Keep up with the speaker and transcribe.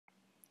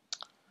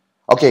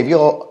Okay, if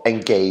your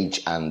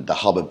Engage and the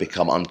hub have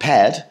become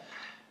unpaired,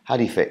 how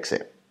do you fix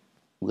it?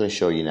 I'm going to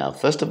show you now.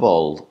 First of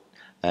all,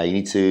 you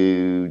need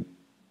to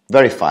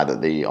verify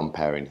that the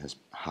unpairing has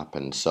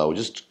happened. So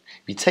just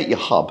if you take your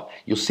hub,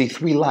 you'll see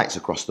three lights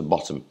across the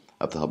bottom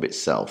of the hub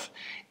itself.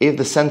 If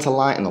the center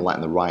light and the light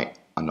on the right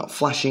are not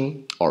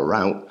flashing or are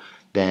out,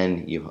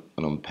 then you have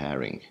an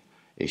unpairing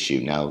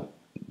issue. Now,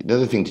 the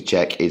other thing to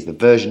check is the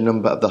version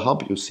number of the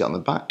hub. You'll see it on the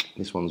back.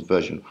 This one's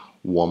version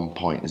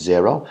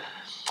 1.0.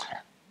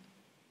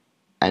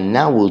 And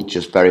now we'll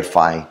just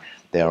verify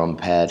they're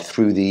unpaired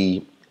through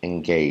the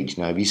Engage.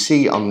 Now, if you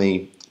see on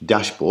the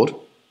dashboard,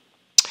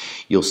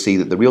 you'll see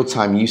that the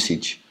real-time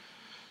usage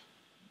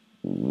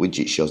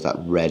widget shows that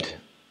red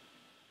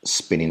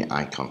spinning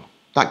icon.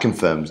 That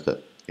confirms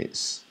that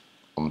it's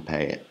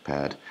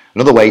unpaired.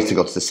 Another way is to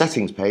go to the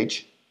settings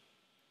page.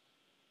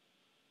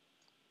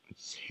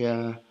 It's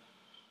here.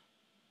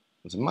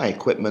 It's My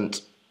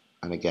Equipment,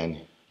 and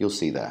again, you'll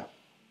see there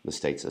the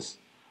status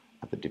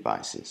of the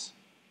devices.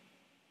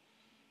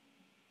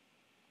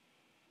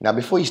 Now,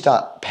 before you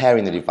start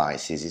pairing the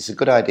devices, it's a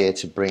good idea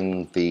to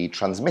bring the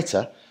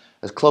transmitter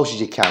as close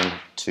as you can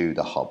to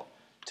the hub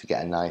to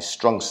get a nice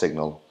strong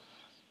signal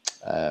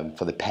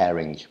for the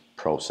pairing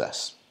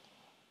process,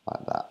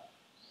 like that.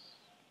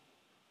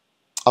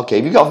 Okay,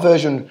 if you've got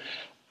version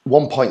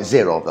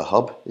 1.0 of the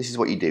hub, this is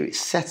what you do. It's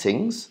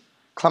Settings,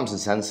 Clamps and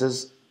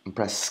Sensors, and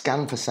press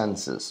Scan for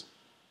Sensors.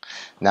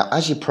 Now,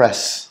 as you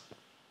press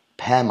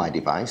Pair My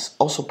Device,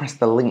 also press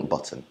the link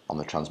button on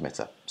the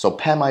transmitter. So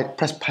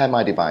press Pair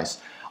My Device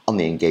on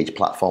the Engage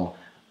platform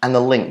and the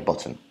link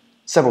button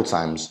several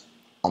times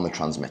on the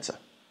transmitter.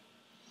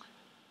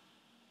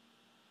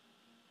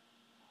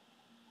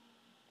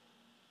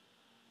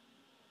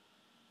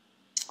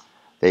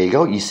 There you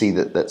go, you see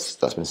that that's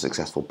been a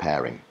successful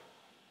pairing.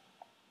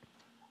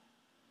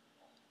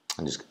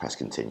 And just press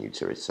Continue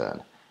to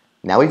return.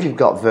 Now, if you've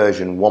got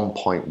version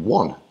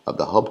 1.1 of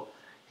the hub,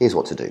 here's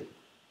what to do.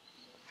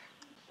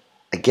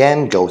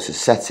 Again, go to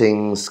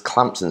Settings,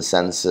 Clamps and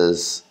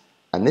Sensors,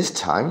 and this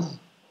time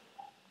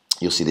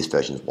you'll see this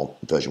version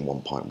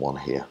 1.1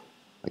 here.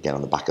 Again,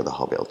 on the back of the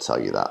hub, it'll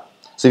tell you that.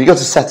 So if you go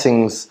to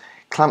Settings,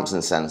 Clamps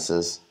and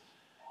Sensors,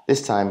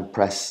 this time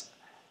press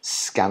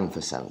Scan for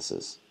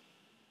Sensors.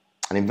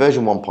 And in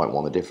version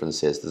 1.1, the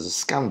difference is there's a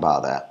scan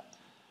bar there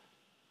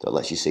that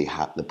lets you see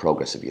the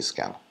progress of your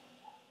scan.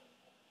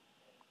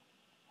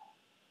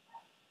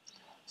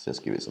 So let's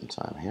give it some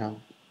time here.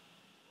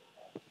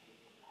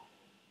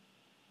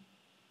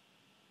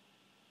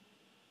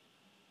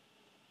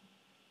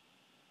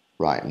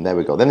 Right, and there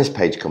we go. Then this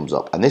page comes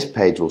up, and this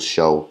page will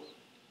show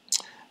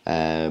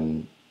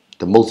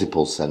the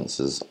multiple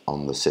sensors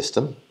on the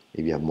system,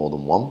 if you have more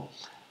than one.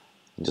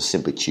 And just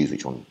simply choose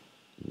which one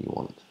you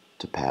want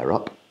to pair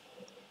up.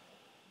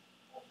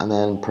 And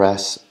then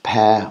press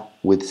Pair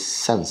with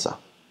Sensor.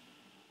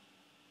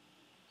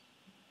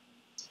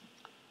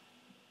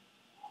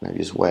 Now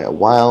just wait a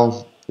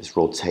while, this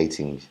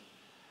rotating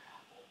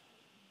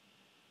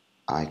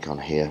icon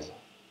here.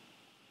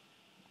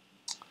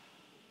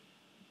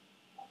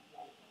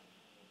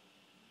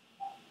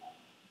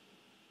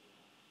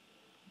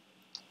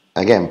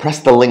 Again, press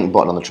the link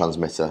button on the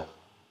transmitter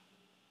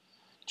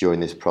during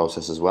this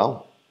process as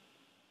well.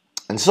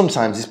 And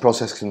sometimes this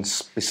process can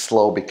be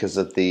slow because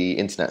of the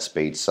internet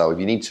speed. So if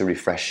you need to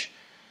refresh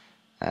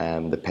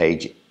the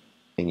page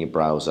in your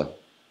browser,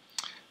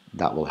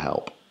 that will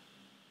help.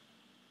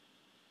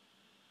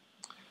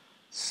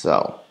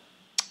 So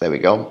there we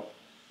go.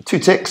 2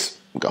 ticks.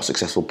 We've got a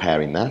successful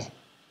pairing there.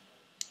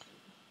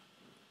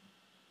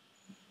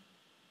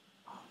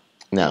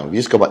 Now, if you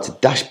just go back to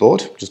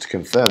dashboard, just to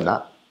confirm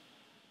that,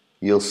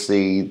 you'll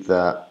see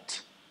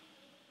that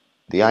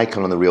the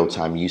icon on the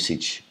real-time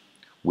usage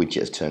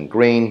widget has turned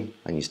green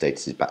and your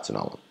status is back to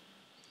normal.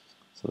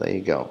 So there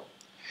you go.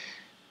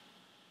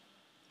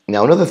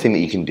 Now, another thing that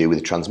you can do with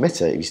the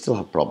transmitter, if you still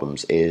have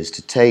problems, is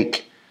to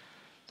take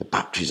the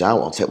batteries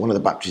out. I'll take one of the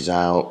batteries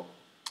out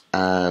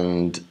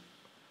and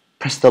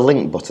press the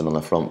link button on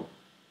the front.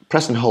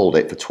 Press and hold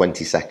it for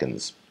 20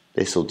 seconds.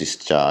 This will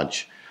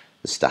discharge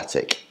the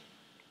static.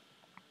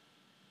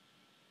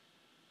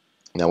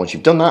 Now, once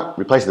you've done that,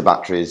 replace the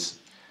batteries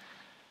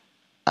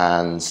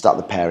and start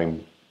the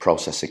pairing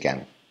process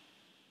again.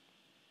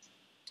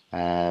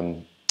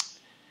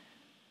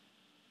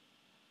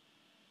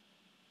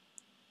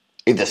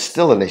 If there's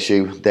still an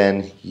issue,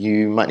 then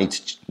you might need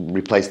to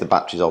replace the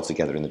batteries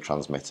altogether in the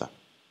transmitter.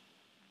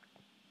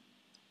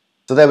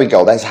 So there we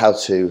go, that's how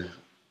to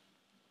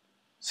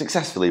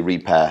successfully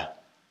repair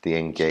the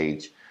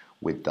Engage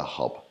with the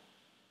hub.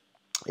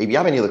 If you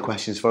have any other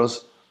questions for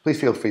us, please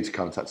feel free to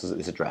contact us at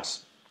this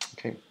address.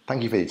 Okay,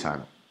 thank you for your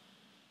time.